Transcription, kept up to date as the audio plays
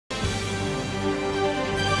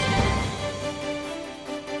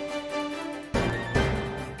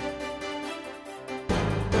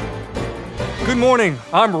Good morning,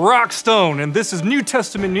 I'm Rock Stone, and this is New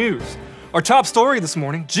Testament News. Our top story this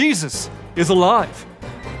morning, Jesus is alive.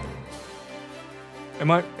 Am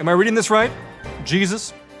I reading this right?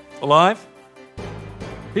 Jesus, alive?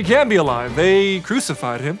 He can't be alive. They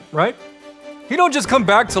crucified him, right? He don't just come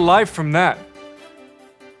back to life from that.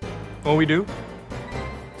 Oh, we do?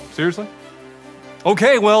 Seriously?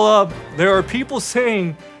 Okay, well, there are people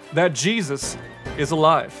saying that Jesus is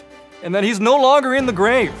alive and that he's no longer in the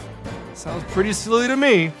grave. Sounds pretty silly to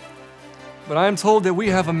me, but I am told that we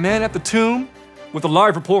have a man at the tomb with a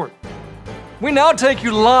live report. We now take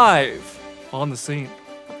you live on the scene.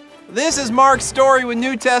 This is Mark Story with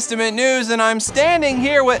New Testament News, and I'm standing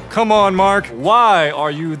here with... Come on, Mark. Why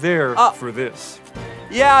are you there for this?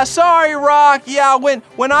 Yeah, sorry, Rock. Yeah,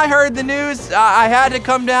 when I heard the news, I had to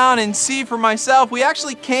come down and see for myself. We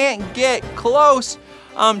actually can't get close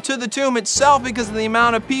to the tomb itself because of the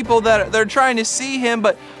amount of people that they're trying to see him.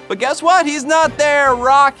 But guess what? He's not there,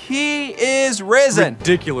 Rock. He is risen.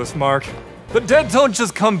 Ridiculous, Mark. The dead don't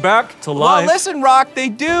just come back to life. Well, listen, Rock, they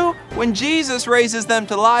do when Jesus raises them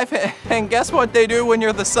to life. And guess what they do when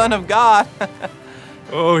you're the Son of God?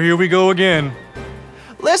 Oh, here we go again.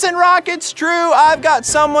 Listen, Rock, it's true. I've got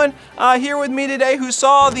someone here with me today who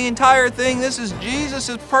saw the entire thing. This is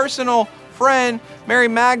Jesus' personal friend, Mary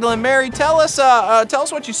Magdalene. Mary, tell us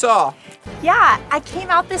what you saw. Yeah, I came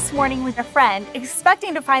out this morning with a friend,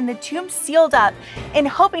 expecting to find the tomb sealed up and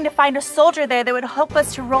hoping to find a soldier there that would help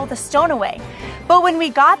us to roll the stone away. But when we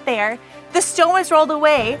got there, the stone was rolled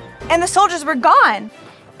away and the soldiers were gone.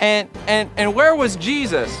 And where was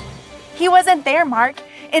Jesus? He wasn't there, Mark.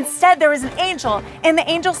 Instead, there was an angel, and the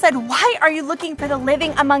angel said, "Why are you looking for the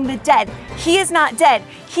living among the dead? He is not dead.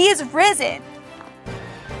 He is risen."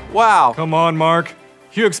 Wow. Come on, Mark.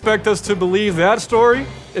 You expect us to believe that story?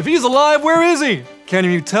 If he's alive, where is he? Can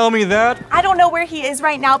you tell me that? I don't know where he is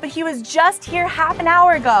right now, but he was just here half an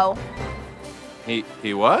hour ago.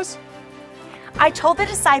 He was? I told the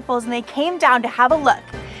disciples, and they came down to have a look.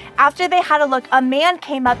 After they had a look, a man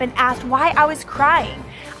came up and asked why I was crying.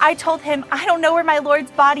 I told him, "I don't know where my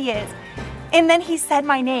Lord's body is." And then he said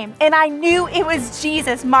my name, and I knew it was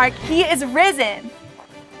Jesus, Mark. He is risen.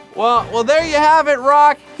 Well, there you have it,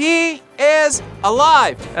 Rock. He is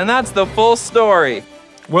alive. And that's the full story.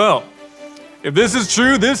 Well, if this is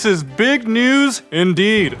true, this is big news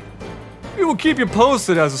indeed. We will keep you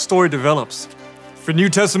posted as the story develops. For New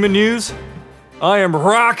Testament News, I am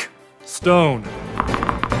Rock Stone.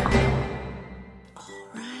 All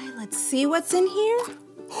right, let's see what's in here.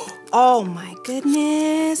 Oh my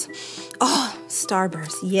goodness. Oh,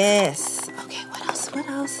 Starburst, yes. Okay, what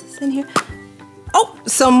else is in here? Oh,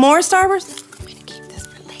 some more Starburst. I'm gonna keep this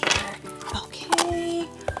for later. Okay,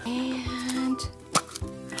 and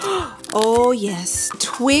oh yes,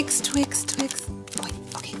 Twix. Wait,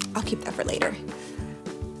 okay, I'll keep that for later.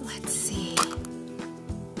 Let's see.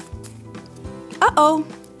 Uh-oh,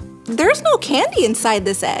 there's no candy inside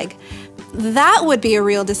this egg. That would be a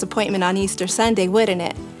real disappointment on Easter Sunday, wouldn't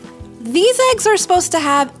it? These eggs are supposed to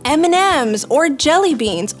have M&Ms or jelly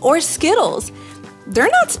beans or Skittles. They're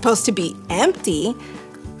not supposed to be empty.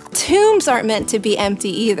 Tombs aren't meant to be empty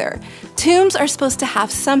either. Tombs are supposed to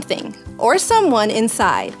have something or someone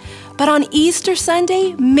inside. But on Easter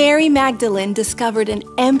Sunday, Mary Magdalene discovered an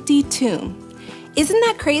empty tomb. Isn't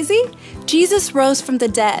that crazy? Jesus rose from the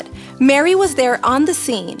dead. Mary was there on the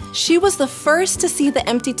scene. She was the first to see the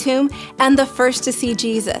empty tomb and the first to see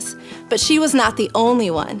Jesus. But she was not the only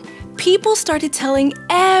one. People started telling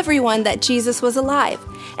everyone that Jesus was alive,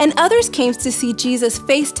 and others came to see Jesus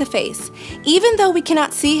face to face. Even though we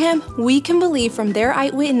cannot see him, we can believe from their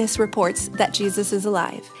eyewitness reports that Jesus is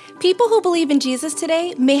alive. People who believe in Jesus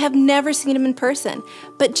today may have never seen him in person,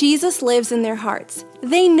 but Jesus lives in their hearts.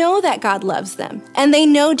 They know that God loves them, and they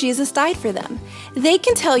know Jesus died for them. They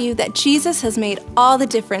can tell you that Jesus has made all the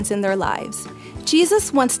difference in their lives.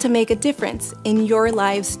 Jesus wants to make a difference in your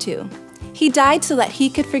lives too. He died so that he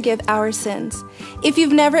could forgive our sins. If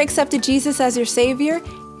you've never accepted Jesus as your Savior,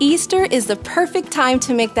 Easter is the perfect time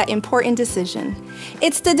to make that important decision.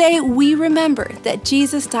 It's the day we remember that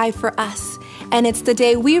Jesus died for us, and it's the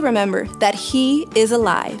day we remember that he is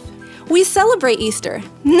alive. We celebrate Easter,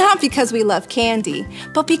 not because we love candy,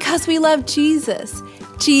 but because we love Jesus.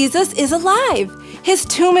 Jesus is alive. His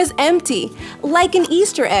tomb is empty, like an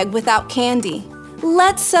Easter egg without candy.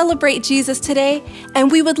 Let's celebrate Jesus today,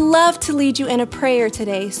 and we would love to lead you in a prayer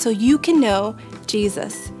today so you can know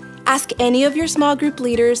Jesus. Ask any of your small group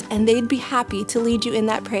leaders, and they'd be happy to lead you in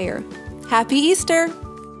that prayer. Happy Easter!